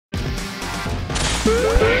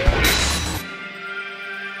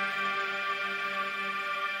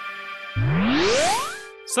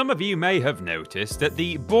Some of you may have noticed that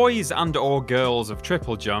the boys and/or girls of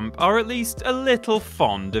TripleJump are at least a little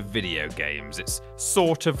fond of video games. It's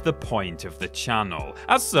sort of the point of the channel.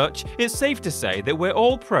 As such, it's safe to say that we're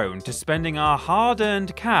all prone to spending our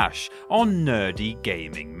hard-earned cash on nerdy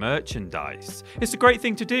gaming merchandise. It's a great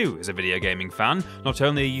thing to do as a video gaming fan. Not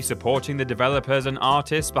only are you supporting the developers and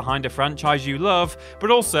artists behind a franchise you love,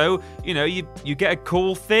 but also, you get a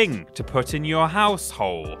cool thing to put in your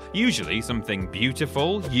household. Usually something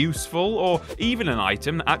beautiful, useful, or even an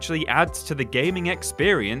item that actually adds to the gaming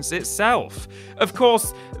experience itself. Of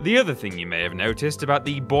course, the other thing you may have noticed about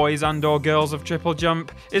the boys and/or girls of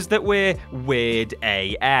TripleJump is that we're weird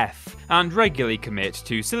AF and regularly commit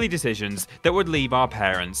to silly decisions that would leave our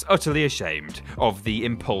parents utterly ashamed of the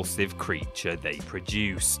impulsive creature they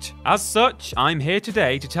produced. As such, I'm here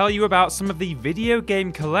today to tell you about some of the video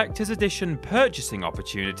game collector's edition purchasing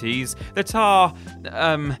opportunities that are,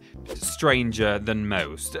 stranger than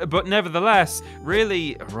most, but nevertheless,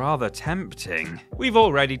 really rather tempting. We've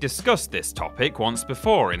already discussed this topic once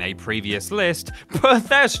before in a previous list, but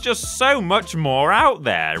there's just so much more out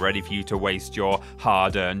there ready for you to waste your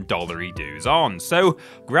hard-earned dollary-doos on. So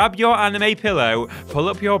grab your anime pillow, pull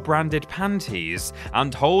up your branded panties,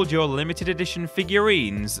 and hold your limited edition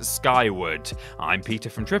figurines skyward. I'm Peter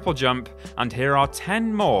from TripleJump, and here are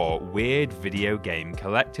 10 more weird video game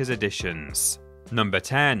collector's editions. Number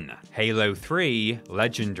 10. Halo 3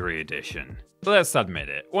 Legendary Edition. Let's admit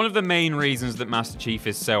it, one of the main reasons that Master Chief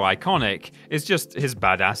is so iconic is just his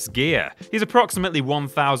badass gear. He's approximately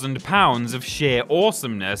 1,000 pounds of sheer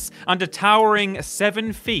awesomeness and a towering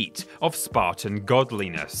 7 feet of Spartan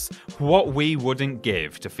godliness. What we wouldn't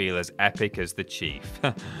give to feel as epic as the Chief.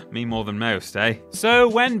 Me more than most, eh? So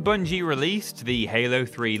when Bungie released the Halo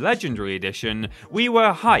 3 Legendary Edition, we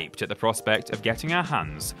were hyped at the prospect of getting our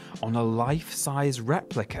hands on a life-size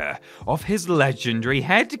replica of his legendary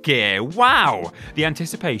headgear. Wow! The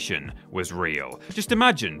anticipation was real. Just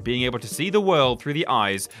imagine being able to see the world through the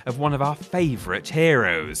eyes of one of our favourite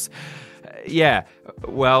heroes. Yeah,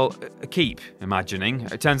 well, keep imagining.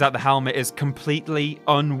 It turns out the helmet is completely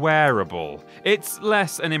unwearable. It's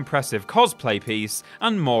less an impressive cosplay piece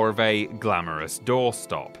and more of a glamorous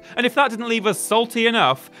doorstop. And if that didn't leave us salty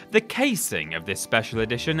enough, the casing of this special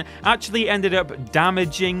edition actually ended up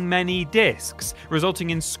damaging many discs, resulting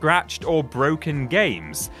in scratched or broken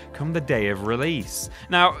games come the day of release.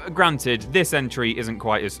 Now, granted, this entry isn't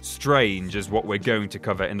quite as strange as what we're going to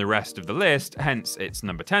cover in the rest of the list, hence its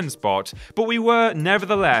number 10 spot, but we were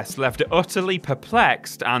nevertheless left utterly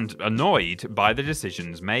perplexed and annoyed by the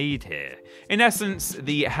decisions made here. In essence,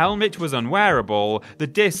 the helmet was unwearable, the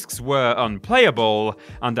discs were unplayable,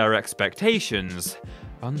 and our expectations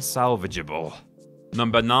unsalvageable.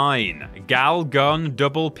 Number 9. Gal Gun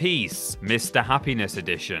Double Piece Mr. Happiness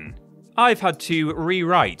Edition. I've had to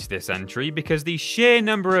rewrite this entry because the sheer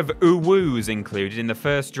number of ooh-woos included in the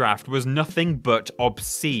first draft was nothing but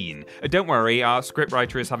obscene. Don't worry, our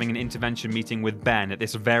scriptwriter is having an intervention meeting with Ben at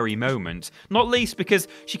this very moment, not least because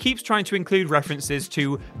she keeps trying to include references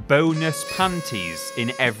to bonus panties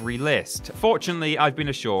in every list. Fortunately, I've been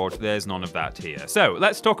assured there's none of that here. So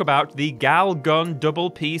let's talk about the Gal Gun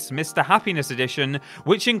Double Piece Mr. Happiness Edition,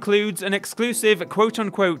 which includes an exclusive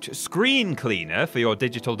quote-unquote screen cleaner for your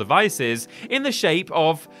digital devices in the shape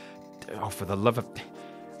of, oh, for the love of,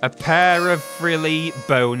 a pair of frilly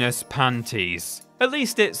bonus panties. At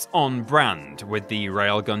least it's on brand with the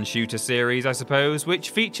Railgun Shooter series, I suppose,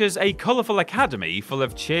 which features a colourful academy full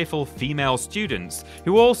of cheerful female students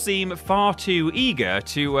who all seem far too eager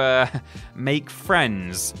to, make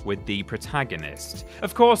friends with the protagonist.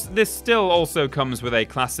 Of course, this still also comes with a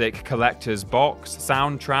classic collector's box,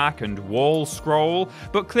 soundtrack, and wall scroll,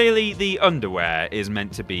 but clearly the underwear is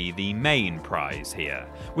meant to be the main prize here.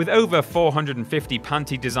 With over 450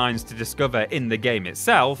 panty designs to discover in the game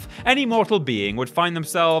itself, any mortal being would find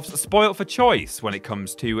themselves spoilt for choice when it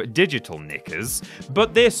comes to digital knickers,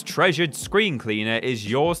 but this treasured screen cleaner is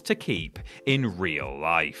yours to keep in real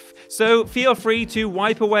life. So feel free to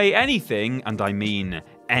wipe away anything, and I mean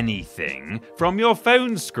anything, from your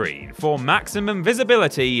phone screen for maximum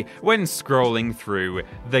visibility when scrolling through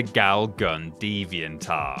the Gal Gun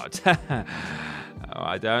DeviantArt. Oh,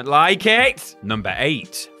 I don't like it! Number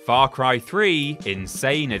 8. Far Cry 3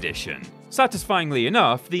 Insane Edition. Satisfyingly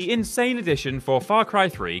enough, the Insane Edition for Far Cry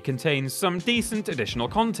 3 contains some decent additional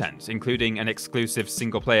content, including an exclusive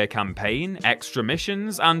single-player campaign, extra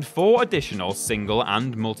missions, and 4 additional single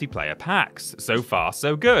and multiplayer packs. So far,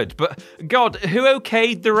 so good. But god, who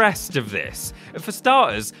okayed the rest of this? For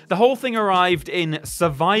starters, the whole thing arrived in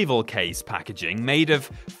survival case packaging made of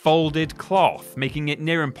folded cloth, making it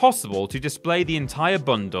near impossible to display the entire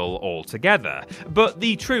bundle altogether. But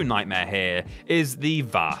the true nightmare here is the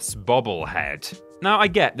VAS bobblehead. Now, I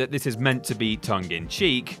get that this is meant to be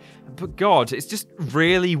tongue-in-cheek, but god, it's just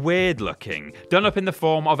really weird looking, done up in the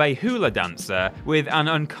form of a hula dancer with an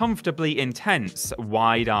uncomfortably intense,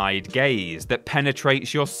 wide-eyed gaze that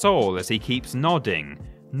penetrates your soul as he keeps nodding,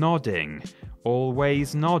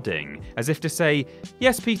 always nodding, as if to say,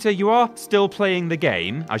 yes Peter, you are still playing the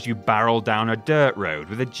game, as you barrel down a dirt road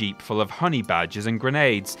with a jeep full of honey badgers and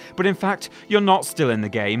grenades, but in fact, you're not still in the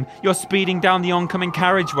game, you're speeding down the oncoming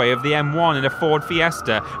carriageway of the M1 in a Ford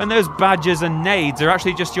Fiesta, and those badgers and nades are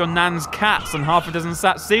actually just your nan's cats and half a dozen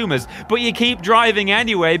Satsumas, but you keep driving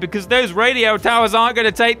anyway because those radio towers aren't going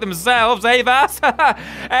to take themselves, eh Vas?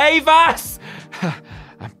 Eh Vas?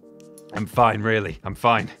 I'm fine, really. I'm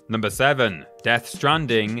fine. Number 7. Death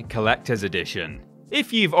Stranding Collector's Edition.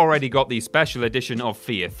 If you've already got the special edition of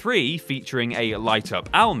Fear 3 featuring a light-up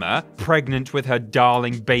Alma, pregnant with her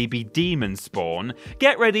darling baby demon spawn,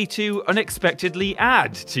 get ready to unexpectedly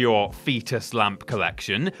add to your fetus lamp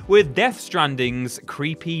collection with Death Stranding's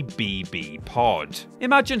creepy BB pod.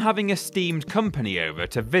 Imagine having a steamed company over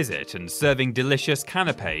to visit and serving delicious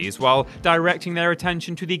canapes while directing their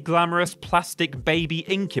attention to the glamorous plastic baby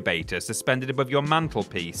incubator suspended above your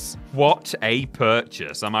mantelpiece. What a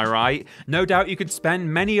purchase, am I right? No doubt you could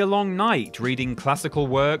spend many a long night reading classical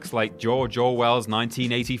works like George Orwell's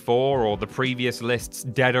 1984 or the previous list's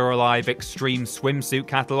Dead or Alive Extreme Swimsuit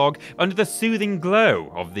catalogue under the soothing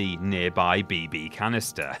glow of the nearby BB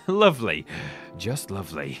canister. Lovely. Just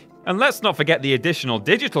lovely. And let's not forget the additional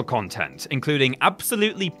digital content, including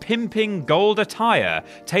absolutely pimping gold attire,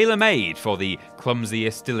 tailor-made for the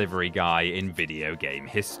clumsiest delivery guy in video game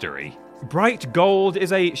history. Bright gold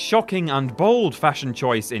is a shocking and bold fashion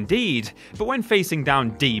choice indeed, but when facing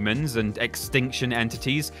down demons and extinction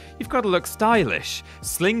entities, you've got to look stylish.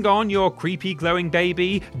 Sling on your creepy glowing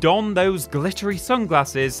baby, don those glittery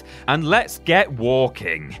sunglasses, and let's get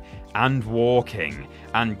walking. And walking.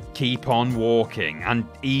 And keep on walking. And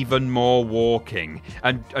even more walking.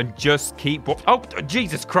 And just keep oh,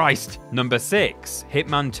 Jesus Christ! Number 6.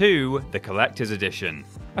 Hitman 2, The Collector's Edition.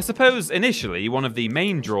 I suppose initially one of the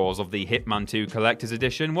main draws of the Hitman 2 Collector's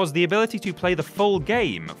Edition was the ability to play the full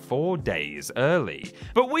game 4 days early.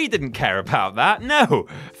 But we didn't care about that, no!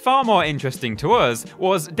 Far more interesting to us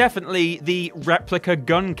was definitely the replica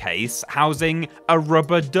gun case housing a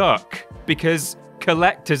rubber duck. Because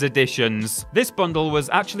collector's editions. This bundle was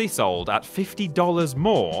actually sold at $50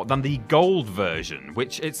 more than the gold version,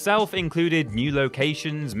 which itself included new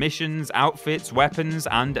locations, missions, outfits, weapons,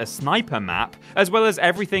 and a sniper map, as well as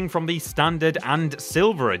everything from the standard and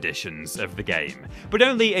silver editions of the game. But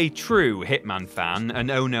only a true Hitman fan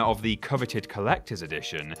and owner of the coveted collector's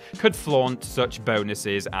edition could flaunt such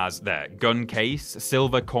bonuses as their gun case,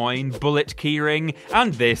 silver coin, bullet keyring,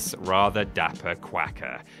 and this rather dapper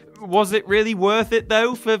quacker. Was it really worth it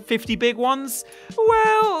though for 50 big ones?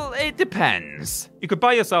 Well, it depends. You could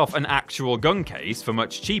buy yourself an actual gun case for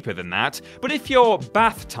much cheaper than that, but if your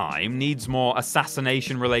bath time needs more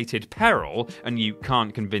assassination related peril and you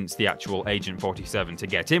can't convince the actual Agent 47 to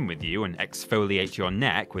get in with you and exfoliate your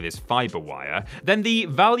neck with his fiber wire, then the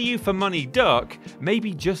value for money duck may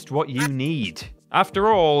be just what you need. After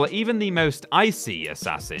all, even the most icy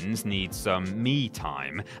assassins need some me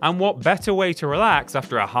time, and what better way to relax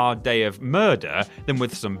after a hard day of murder than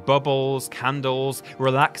with some bubbles, candles,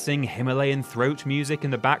 relaxing Himalayan throat music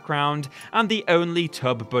in the background, and the only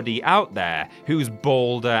tub buddy out there who's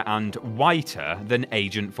balder and whiter than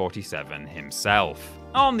Agent 47 himself.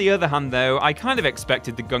 On the other hand though, I kind of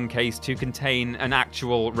expected the gun case to contain an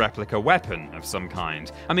actual replica weapon of some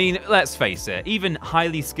kind. I mean, let's face it, even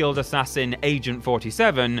highly skilled assassin Agent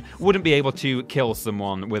 47 wouldn't be able to kill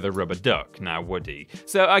someone with a rubber duck, now would he?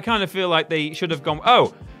 So I kind of feel like they should have gone,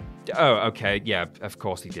 oh, okay, yeah, of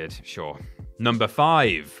course he did, sure. Number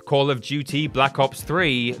 5, Call of Duty Black Ops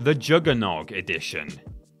 3, The Juggernog Edition.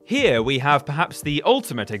 Here we have perhaps the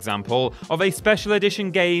ultimate example of a special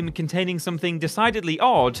edition game containing something decidedly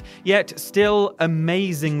odd, yet still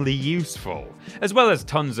amazingly useful. As well as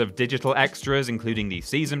tons of digital extras including the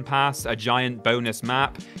season pass, a giant bonus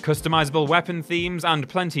map, customizable weapon themes, and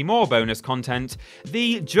plenty more bonus content,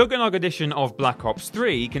 the Juggernog edition of Black Ops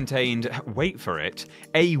 3 contained, wait for it,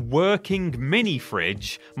 a working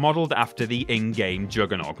mini-fridge modelled after the in-game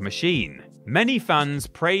Juggernog machine. Many fans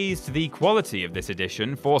praised the quality of this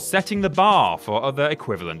edition for setting the bar for other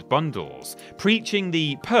equivalent bundles, preaching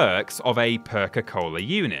the perks of a Perca-Cola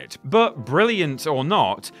unit. But brilliant or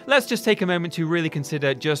not, let's just take a moment to really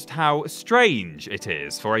consider just how strange it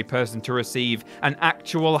is for a person to receive an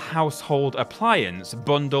actual household appliance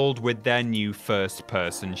bundled with their new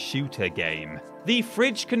first-person shooter game. The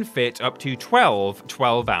fridge can fit up to 12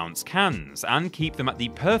 12-ounce cans and keep them at the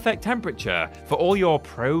perfect temperature for all your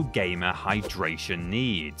pro-gamer hydration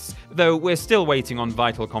needs, though we're still waiting on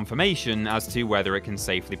vital confirmation as to whether it can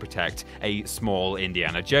safely protect a small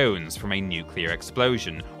Indiana Jones from a nuclear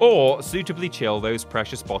explosion, or suitably chill those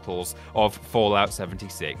precious bottles of Fallout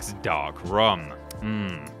 76 dark rum.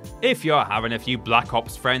 If you're having a few Black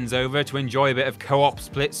Ops friends over to enjoy a bit of co-op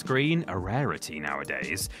split screen, a rarity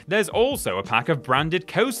nowadays, there's also a pack of branded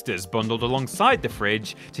coasters bundled alongside the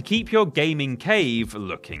fridge to keep your gaming cave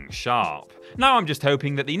looking sharp. Now I'm just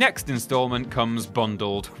hoping that the next installment comes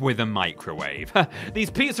bundled with a microwave.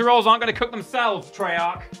 These pizza rolls aren't going to cook themselves,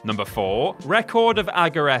 Treyarch! Number 4, Record of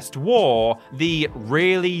Agarest War, the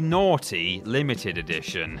Really Naughty Limited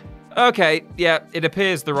Edition. Okay, yeah, it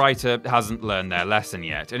appears the writer hasn't learned their lesson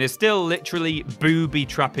yet, and is still literally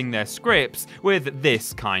booby-trapping their scripts with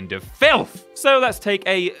this kind of filth. So let's take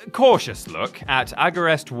a cautious look at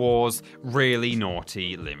Agarest War's Really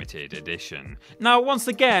Naughty Limited Edition. Now, once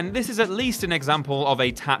again, this is at least an example of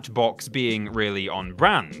a tapped box being really on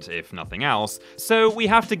brand, if nothing else, so we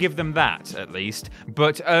have to give them that, at least.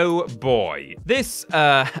 But oh boy, this,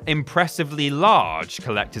 impressively large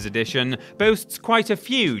collector's edition boasts quite a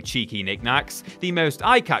few cheeky knickknacks, the most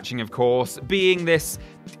eye-catching, of course, being this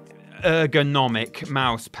ergonomic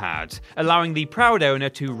mousepad, allowing the proud owner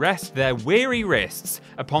to rest their weary wrists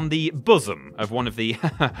upon the bosom of one of the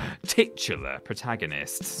titular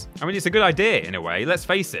protagonists. I mean, it's a good idea in a way, let's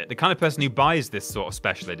face it, the kind of person who buys this sort of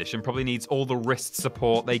special edition probably needs all the wrist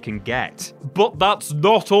support they can get. But that's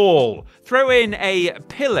not all! Throw in a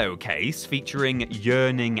pillowcase featuring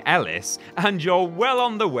Yearning Ellis, and you're well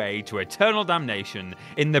on the way to eternal damnation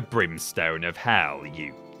in the brimstone of hell,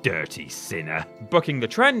 you dirty sinner. Bucking the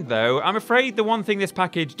trend though, I'm afraid the one thing this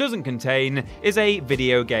package doesn't contain is a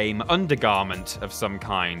video game undergarment of some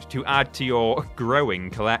kind to add to your growing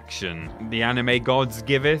collection. The anime gods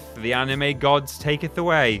giveth, the anime gods taketh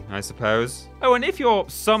away, I suppose. Oh, and if you're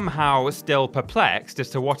somehow still perplexed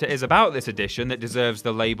as to what it is about this edition that deserves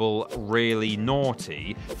the label Really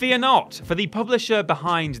Naughty, fear not, for the publisher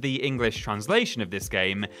behind the English translation of this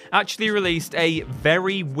game actually released a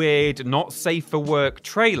very weird, not safe for work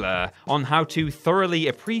trailer on how to thoroughly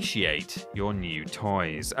appreciate your new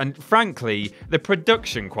toys. And frankly, the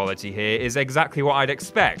production quality here is exactly what I'd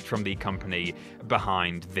expect from the company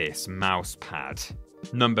behind this mousepad.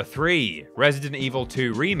 Number 3, Resident Evil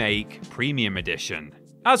 2 Remake Premium Edition.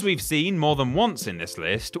 As we've seen more than once in this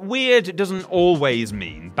list, weird doesn't always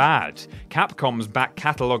mean bad. Capcom's back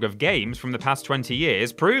catalogue of games from the past 20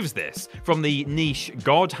 years proves this, from the niche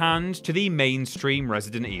God Hand to the mainstream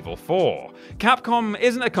Resident Evil 4. Capcom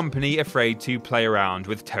isn't a company afraid to play around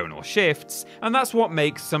with tonal shifts, and that's what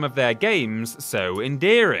makes some of their games so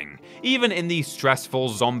endearing. Even in the stressful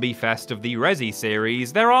zombie fest of the Resi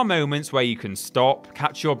series, there are moments where you can stop,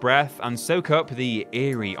 catch your breath, and soak up the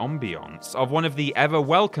eerie ambience of one of the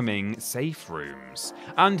ever-welcoming safe rooms.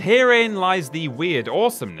 And herein lies the weird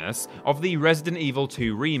awesomeness of the Resident Evil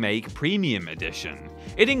 2 Remake Premium Edition.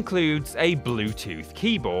 It includes a Bluetooth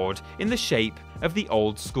keyboard in the shape of the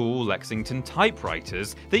old-school Lexington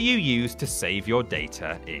typewriters that you use to save your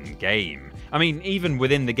data in-game. I mean, even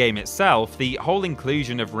within the game itself, the whole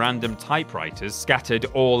inclusion of random typewriters scattered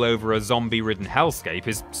all over a zombie-ridden hellscape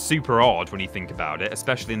is super odd when you think about it,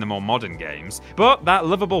 especially in the more modern games. But that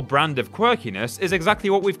lovable brand of quirkiness is exactly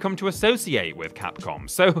what we've come to associate with Capcom,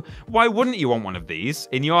 so why wouldn't you want one of these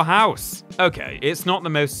in your house? Okay, it's not the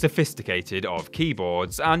most sophisticated of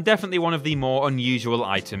keyboards, and definitely one of the more unusual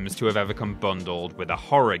items to have ever come bundled with a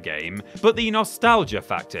horror game, but the nostalgia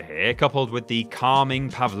factor here, coupled with the calming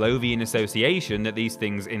Pavlovian association that these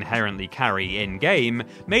things inherently carry in-game,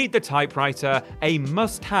 made the typewriter a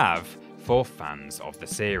must-have for fans of the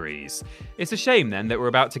series. It's a shame then that we're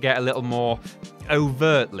about to get a little more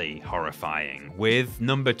overtly horrifying with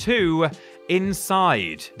number 2,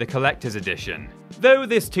 Inside the Collector's Edition. Though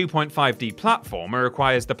this 2.5D platformer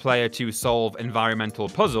requires the player to solve environmental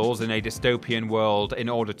puzzles in a dystopian world in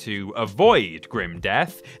order to avoid grim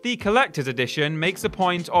death, the collector's edition makes a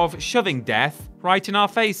point of shoving death right in our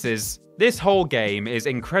faces. This whole game is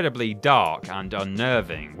incredibly dark and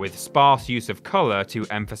unnerving, with sparse use of colour to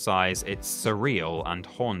emphasise its surreal and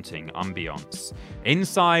haunting ambience.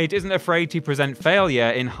 Inside isn't afraid to present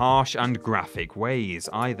failure in harsh and graphic ways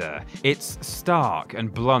either. It's stark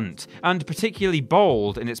and blunt, and particularly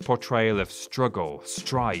bold in its portrayal of struggle,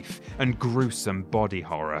 strife, and gruesome body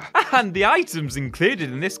horror. And the items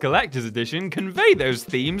included in this collector's edition convey those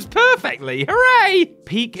themes perfectly, hooray!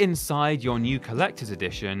 Peek inside your new collector's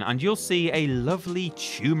edition and you'll see a lovely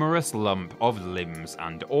tumorous lump of limbs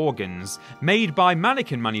and organs, made by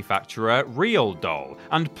mannequin manufacturer Real Doll.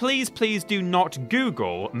 And please do not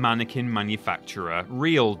Google mannequin manufacturer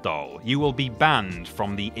Real Doll. You will be banned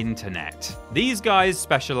from the internet. These guys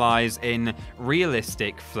specialize in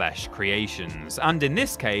realistic flesh creations, and in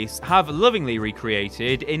this case have lovingly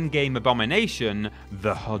recreated in-game abomination,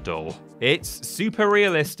 the Huddle. It's super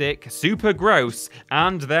realistic, super gross,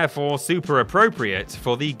 and therefore super appropriate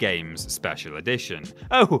for the game's special edition.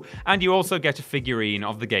 Oh, and you also get a figurine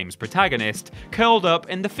of the game's protagonist, curled up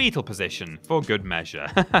in the fetal position, for good measure.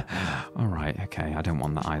 Alright, okay, I don't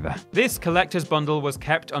want that either. This collector's bundle was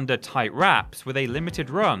kept under tight wraps with a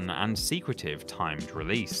limited run and secretive timed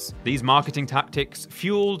release. These marketing tactics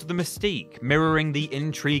fueled the mystique, mirroring the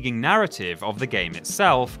intriguing narrative of the game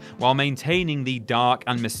itself, while maintaining the dark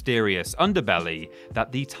and mysterious underbelly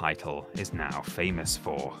that the title is now famous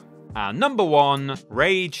for. And number 1,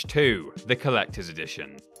 Rage 2, the Collector's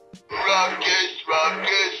Edition. Ruckus, ruckus,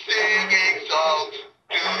 singing songs,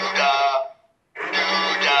 doo-da,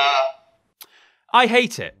 doo-da. I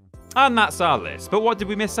hate it. And that's our list. But what did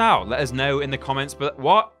we miss out? Let us know in the comments. But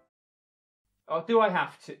what? Oh, do I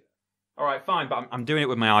have to? Alright, fine, but I'm doing it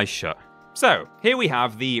with my eyes shut. So, here we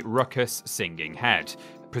have the ruckus singing head.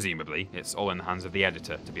 Presumably, it's all in the hands of the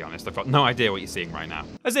editor, to be honest. I've got no idea what you're seeing right now.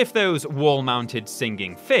 As if those wall-mounted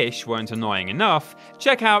singing fish weren't annoying enough,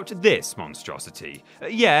 check out this monstrosity.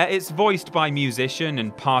 Yeah, it's voiced by musician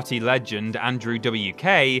and party legend Andrew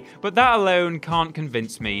WK, but that alone can't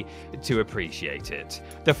convince me to appreciate it.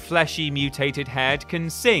 The fleshy, mutated head can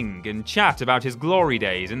sing and chat about his glory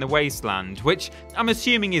days in the wasteland, which I'm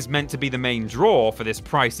assuming is meant to be the main draw for this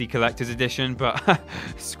pricey collector's edition, but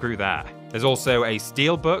screw that. There's also a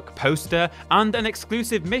steelbook, poster, and an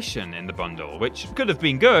exclusive mission in the bundle, which could have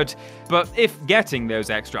been good, but if getting those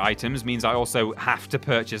extra items means I also have to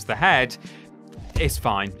purchase the head, it's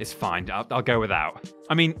fine, I'll go without.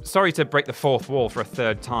 I mean, sorry to break the fourth wall for a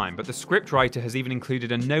third time, but the scriptwriter has even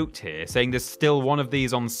included a note here saying there's still one of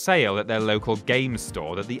these on sale at their local game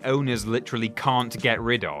store that the owners literally can't get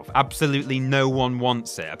rid of. Absolutely no one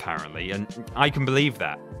wants it, apparently, and I can believe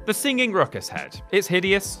that. The singing ruckus head. It's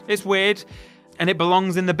hideous, it's weird, and it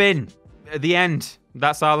belongs in the bin. At the end.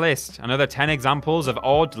 That's our list. Another 10 examples of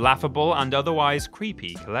odd, laughable, and otherwise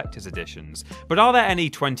creepy collector's editions. But are there any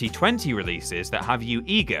 2020 releases that have you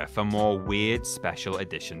eager for more weird special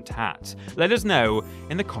edition tat? Let us know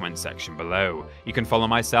in the comment section below. You can follow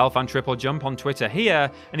myself and TripleJump on Twitter here,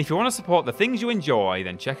 and if you want to support the things you enjoy,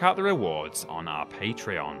 then check out the rewards on our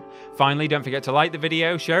Patreon. Finally, don't forget to like the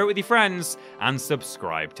video, share it with your friends, and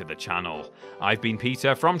subscribe to the channel. I've been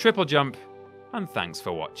Peter from TripleJump, and thanks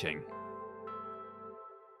for watching.